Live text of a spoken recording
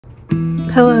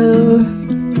Hello,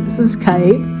 this is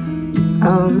Kite.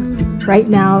 Right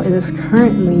now it is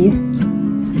currently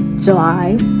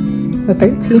July, the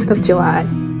 13th of July.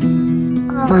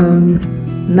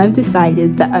 And I've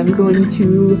decided that I'm going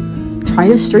to try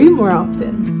to stream more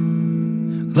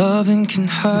often. Loving can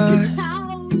hurt.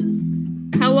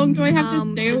 How long do I have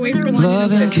to stay away from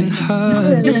Loving can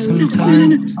hurt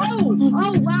sometimes.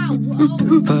 Oh, wow.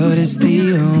 But it's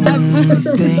the only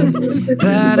thing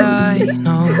that I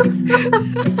know.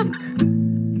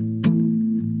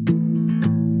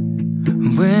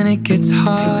 When it gets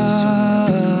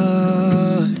hard,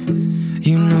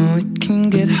 you know it can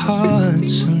get hard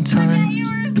sometimes.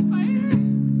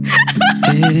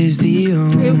 It is the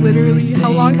only thing.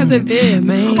 How long has it been?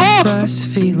 Makes us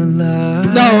feel alive.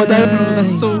 No,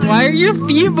 that's so. Why are your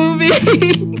feet moving?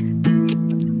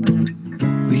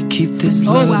 We keep this.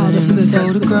 Oh wow, this is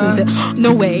intense. This is intense.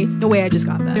 No way, I just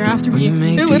got that. They're after me.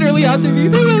 They're literally after me.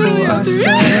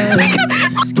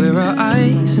 Where our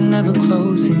eyes are never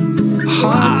closing,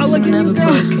 hearts are never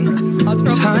broken,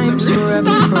 time's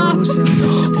forever frozen.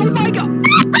 Oh my god!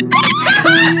 So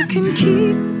you can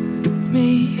keep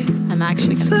me. I'm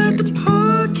actually inside the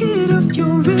pocket of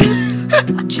your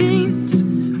ripped jeans,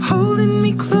 holding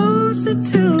me closer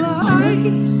till our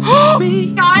eyes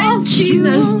meet. God,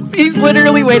 Jesus! He's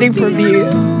literally waiting for me.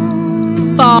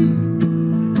 Stop.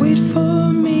 Wait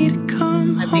for me to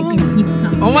come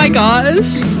home. Oh my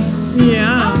gosh.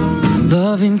 Yeah.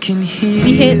 Loving can heal.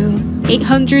 We hit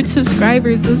 800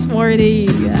 subscribers this morning.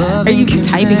 Are you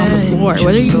typing on the floor?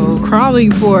 What are you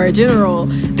crawling for, General?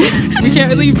 We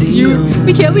can't leave you.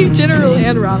 We can't leave General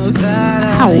and Ronald.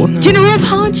 Ow! General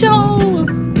Poncho.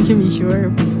 You can be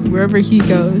sure wherever he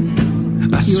goes, he will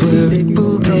be saving the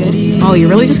world. Oh, you're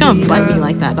really just gonna bite me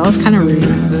like that? That was kind of rude.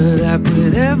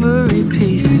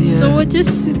 So what?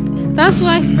 Just that's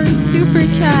my first super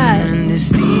chat.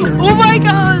 Oh my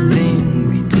god!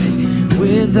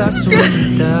 With us when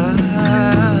we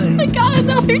die. I got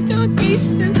another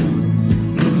donation.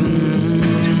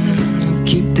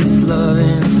 Keep this love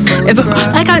in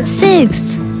I got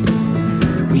 6.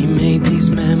 We made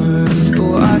these memories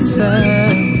for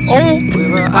ourselves. Oh,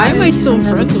 why am I still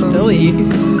friends with Billy?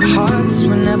 Hearts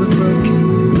were never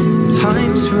broken,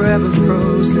 time's forever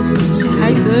frozen.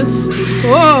 Hi sis.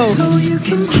 Whoa! So you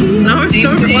can keep. That was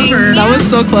so clever. That was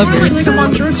so clever. Like I'm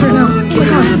on shorts right now. Oh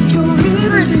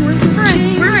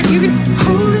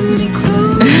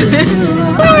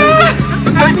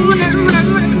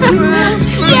my god.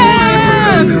 Yeah!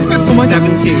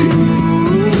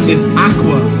 17 is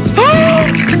Aqua. I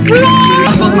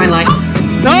fucked my life.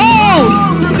 No!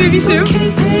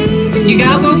 32? You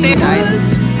got both there, guys.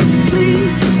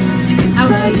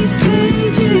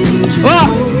 Oh!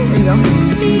 There you go.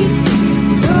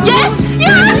 Yes!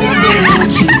 Yes!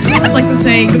 It's like the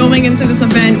saying, going into this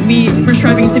event, we were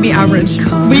striving to be average.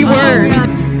 We were.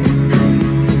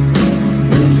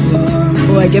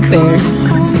 Oh, I get there.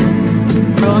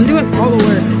 Bro, I'm doing all the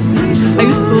work.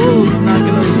 I'm so not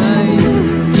gonna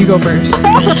lie. You go first.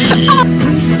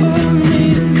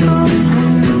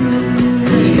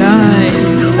 Sky.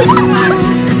 Oh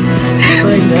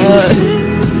my god.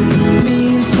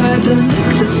 Inside the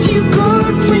necklace you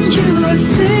got when you were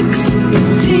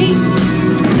 16,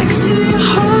 next to your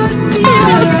heartbeat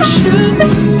where I should.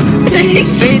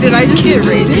 Wait, did I just get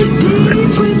rated?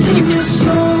 Deep within your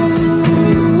soul.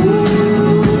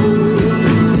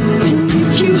 And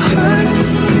if you hurt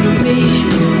me,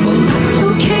 well that's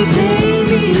okay,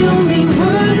 baby. Only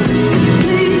words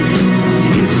bleed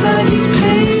inside these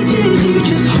pages. You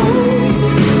just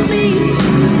hold me.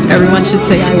 Everyone should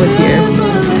say I was here,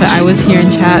 but I was here in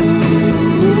chat.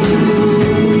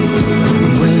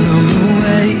 When I'm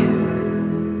away,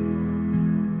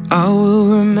 I will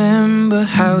remember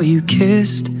how you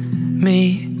kissed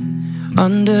me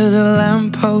under the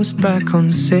lamppost back on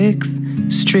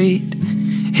 6th Street,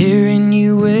 hearing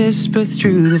you whisper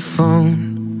through the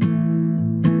phone,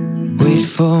 wait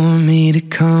for me to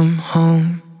come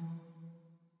home.